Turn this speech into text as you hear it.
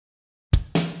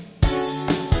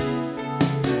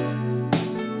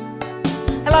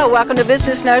Hello, welcome to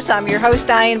Business Notes. I'm your host,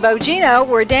 Diane Bogino.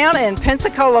 We're down in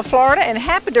Pensacola, Florida, and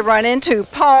happen to run into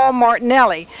Paul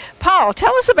Martinelli. Paul,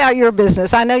 tell us about your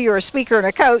business. I know you're a speaker and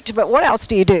a coach, but what else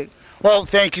do you do? Well,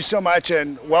 thank you so much,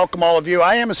 and welcome all of you.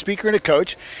 I am a speaker and a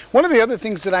coach. One of the other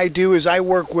things that I do is I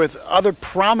work with other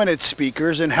prominent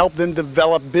speakers and help them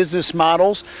develop business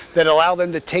models that allow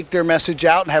them to take their message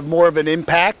out and have more of an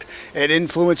impact and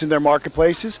influence in their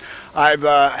marketplaces. I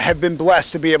have been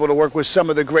blessed to be able to work with some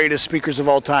of the greatest speakers of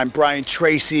all time, Brian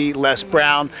Tracy, Les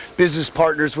Brown, business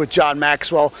partners with John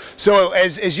Maxwell. So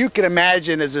as you can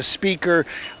imagine, as a speaker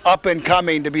up and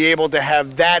coming, to be able to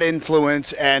have that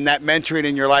influence and that mentoring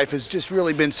in your life has just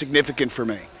really been significant for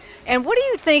me. And what do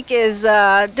you think is,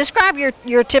 describe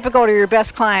your typical or your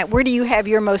best client. Where do you have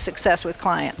your most success with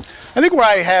clients? I think where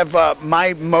I have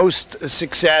my most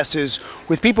success is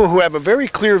with people who have a very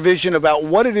clear vision about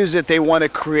what it is that they want to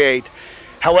create,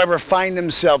 however find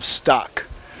themselves stuck.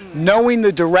 Knowing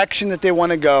the direction that they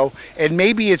want to go, and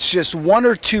maybe it's just one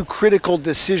or two critical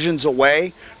decisions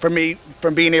away from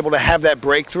being able to have that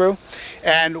breakthrough.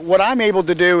 And what I'm able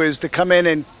to do is to come in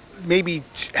and maybe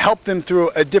help them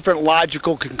through a different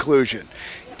logical conclusion,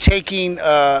 taking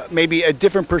maybe a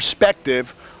different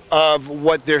perspective of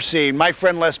what they're seeing. My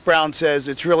friend Les Brown says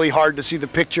it's really hard to see the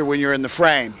picture when you're in the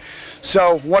frame.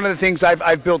 So one of the things,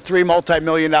 I've built 3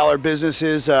 multi-million-dollar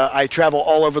businesses. I travel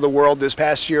all over the world. This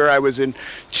past year I was in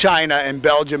China and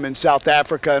Belgium and South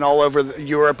Africa and all over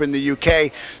Europe and the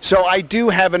UK. So I do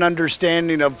have an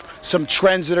understanding of some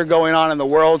trends that are going on in the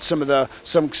world,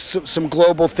 some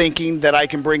global thinking that I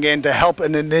can bring in to help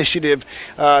an initiative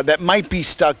that might be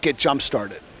stuck get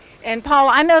jump-started. And Paul,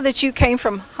 I know that you came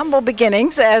from humble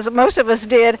beginnings, as most of us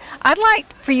did. I'd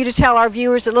like for you to tell our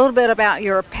viewers a little bit about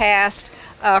your past,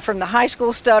 from the high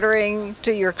school stuttering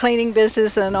to your cleaning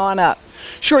business and on up.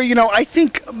 Sure, you know, I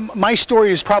think my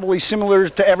story is probably similar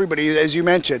to everybody, as you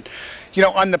mentioned. You know,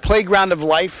 on the playground of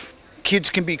life, kids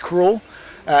can be cruel.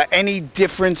 Any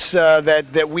difference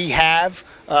that we have,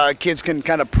 kids can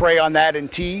kind of prey on that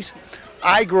and tease.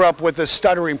 I grew up with a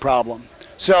stuttering problem.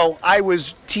 So I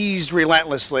was teased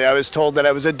relentlessly. I was told that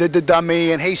I was a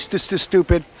dummy and hey,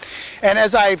 stupid. And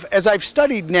as I've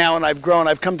studied now and I've grown,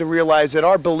 I've come to realize that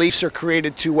our beliefs are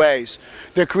created 2 ways.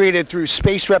 They're created through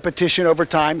spaced repetition over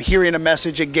time, hearing a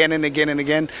message again and again and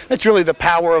again. That's really the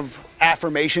power of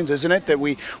affirmations, isn't it? That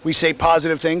we say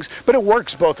positive things, but it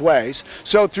works both ways.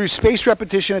 So through spaced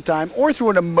repetition at time or through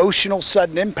an emotional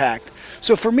sudden impact.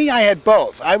 So for me, I had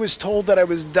both. I was told that I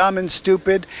was dumb and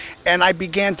stupid, and I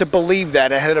began to believe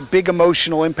that. It had a big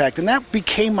emotional impact, and that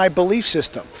became my belief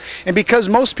system. And because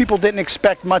most people didn't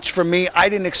expect much from me, I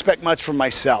didn't expect much from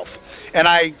myself. And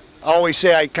I always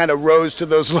say I kind of rose to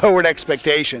those lowered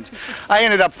expectations. I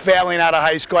ended up failing out of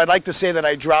high school. I'd like to say that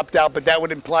I dropped out, but that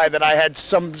would imply that I had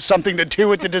something to do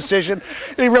with the decision.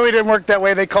 It really didn't work that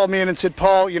way. They called me in and said,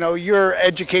 Paul, you know, your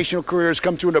educational career has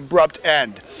come to an abrupt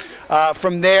end.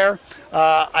 From there,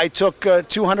 I took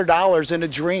 $200 in a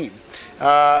dream.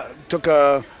 Took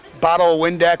a bottle of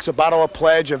Windex, a bottle of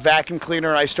Pledge, a vacuum cleaner,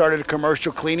 and I started a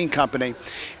commercial cleaning company.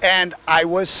 And I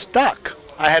was stuck.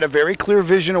 I had a very clear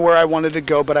vision of where I wanted to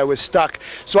go, but I was stuck.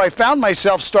 So I found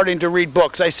myself starting to read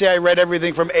books. I say I read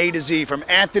everything from A to Z, from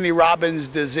Anthony Robbins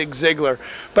to Zig Ziglar.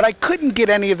 But I couldn't get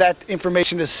any of that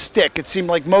information to stick. It seemed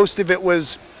like most of it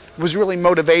was really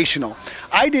motivational.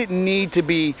 I didn't need to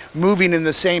be moving in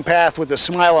the same path with a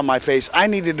smile on my face. I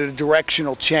needed a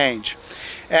directional change.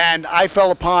 And I fell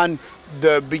upon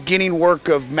the beginning work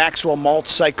of Maxwell Maltz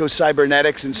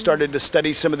psychocybernetics and started to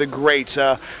study some of the greats.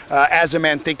 As a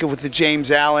Man Thinketh with the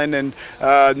James Allen and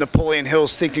Napoleon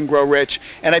Hill's Think and Grow Rich.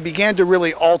 And I began to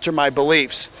really alter my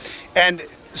beliefs. And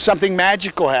something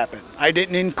magical happened. I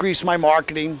didn't increase my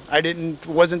marketing. It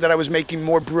wasn't that I was making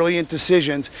more brilliant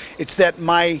decisions. It's that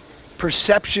my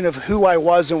perception of who I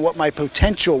was and what my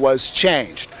potential was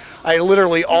changed. I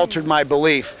literally altered my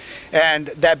belief, and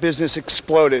that business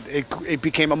exploded. It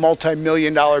became a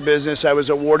multi-million-dollar business. I was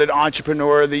awarded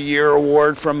Entrepreneur of the Year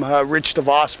award from Rich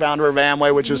DeVos, founder of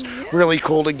Amway, which was really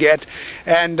cool to get.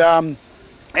 And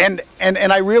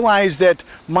I realized that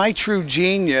my true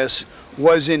genius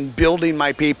was in building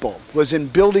my people, was in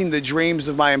building the dreams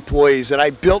of my employees, that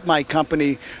I built my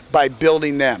company by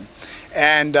building them.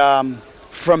 And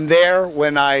from there,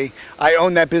 when I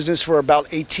owned that business for about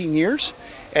 18 years,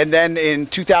 and then in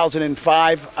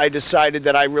 2005, I decided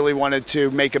that I really wanted to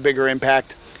make a bigger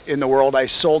impact in the world. I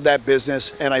sold that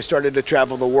business and I started to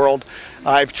travel the world.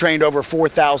 I've trained over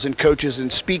 4,000 coaches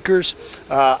and speakers.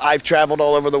 I've traveled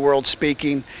all over the world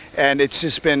speaking, and it's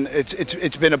just been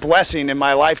it's been a blessing in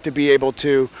my life to be able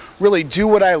to really do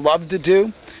what I love to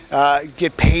do.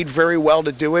 get paid very well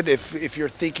to do it. If you're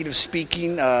thinking of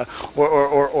speaking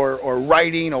or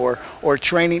writing or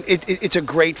training, it's a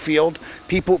great field.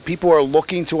 People are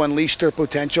looking to unleash their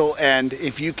potential, and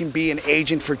if you can be an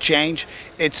agent for change,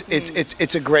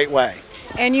 it's a great way.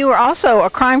 And you were also a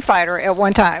crime fighter at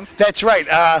one time. That's right.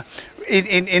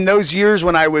 In those years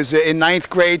when I was in 9th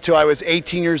grade till I was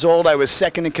 18 years old, I was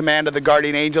second in command of the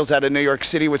Guardian Angels out of New York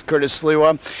City with Curtis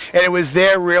Sliwa. And it was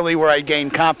there really where I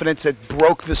gained confidence that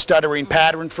broke the stuttering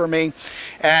pattern for me.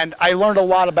 And I learned a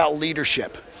lot about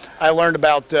leadership. I learned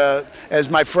about,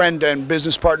 as my friend and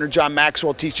business partner John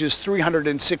Maxwell teaches,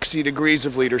 360 degrees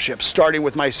of leadership, starting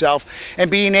with myself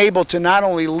and being able to not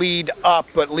only lead up,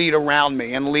 but lead around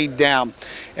me and lead down.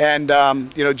 And,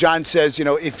 you know, John says, you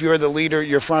know, if you're the leader,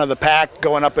 you're front of the pack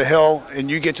going up a hill and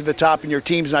you get to the top and your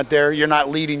team's not there, you're not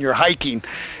leading, you're hiking.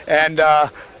 And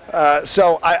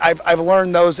so I've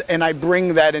learned those, and I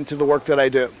bring that into the work that I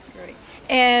do.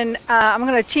 And I'm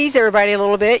going to tease everybody a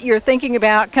little bit. You're thinking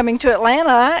about coming to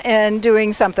Atlanta and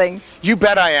doing something. You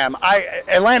bet I am.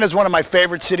 Atlanta is one of my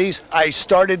favorite cities. I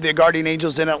started the Guardian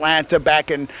Angels in Atlanta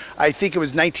back in, I think it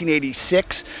was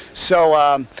 1986.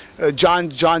 So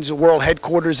John's world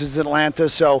headquarters is in Atlanta.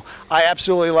 So I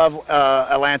absolutely love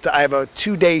Atlanta. I have a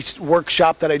 2-day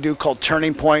workshop that I do called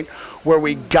Turning Point, where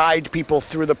we guide people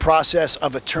through the process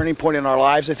of a turning point in our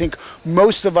lives. I think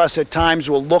most of us at times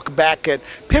will look back at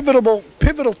pivotal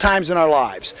times in our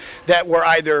lives that were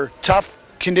either tough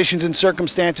conditions and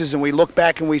circumstances, and we look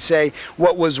back and we say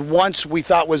what was once we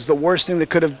thought was the worst thing that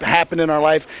could have happened in our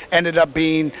life ended up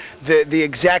being the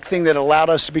exact thing that allowed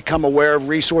us to become aware of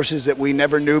resources that we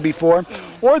never knew before.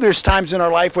 Or there's times in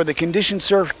our life where the conditions,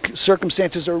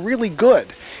 circumstances are really good,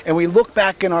 and we look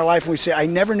back in our life and we say, I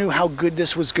never knew how good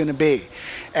this was going to be.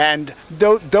 And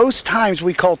those times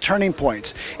we call turning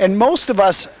points. And most of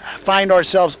us find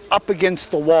ourselves up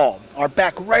against the wall, our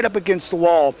back right up against the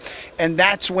wall, and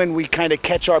that's when we kind of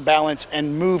catch our balance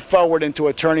and move forward into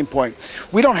a turning point.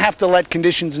 We don't have to let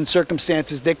conditions and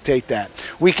circumstances dictate that.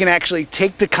 We can actually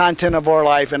take the content of our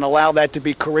life and allow that to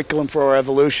be curriculum for our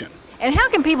evolution. And how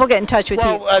can people get in touch with you?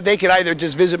 Well, they can either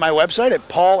just visit my website at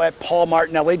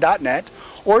paul@paulmartinelli.net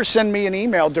or send me an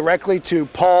email directly to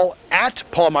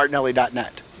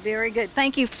paul@paulmartinelli.net. Very good.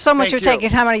 Thank you so much for taking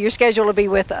time out of your schedule to be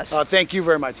with us. Thank you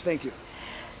very much. Thank you.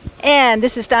 And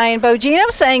this is Diane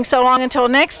Bogino saying so long until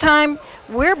next time.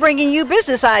 We're bringing you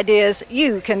business ideas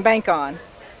you can bank on.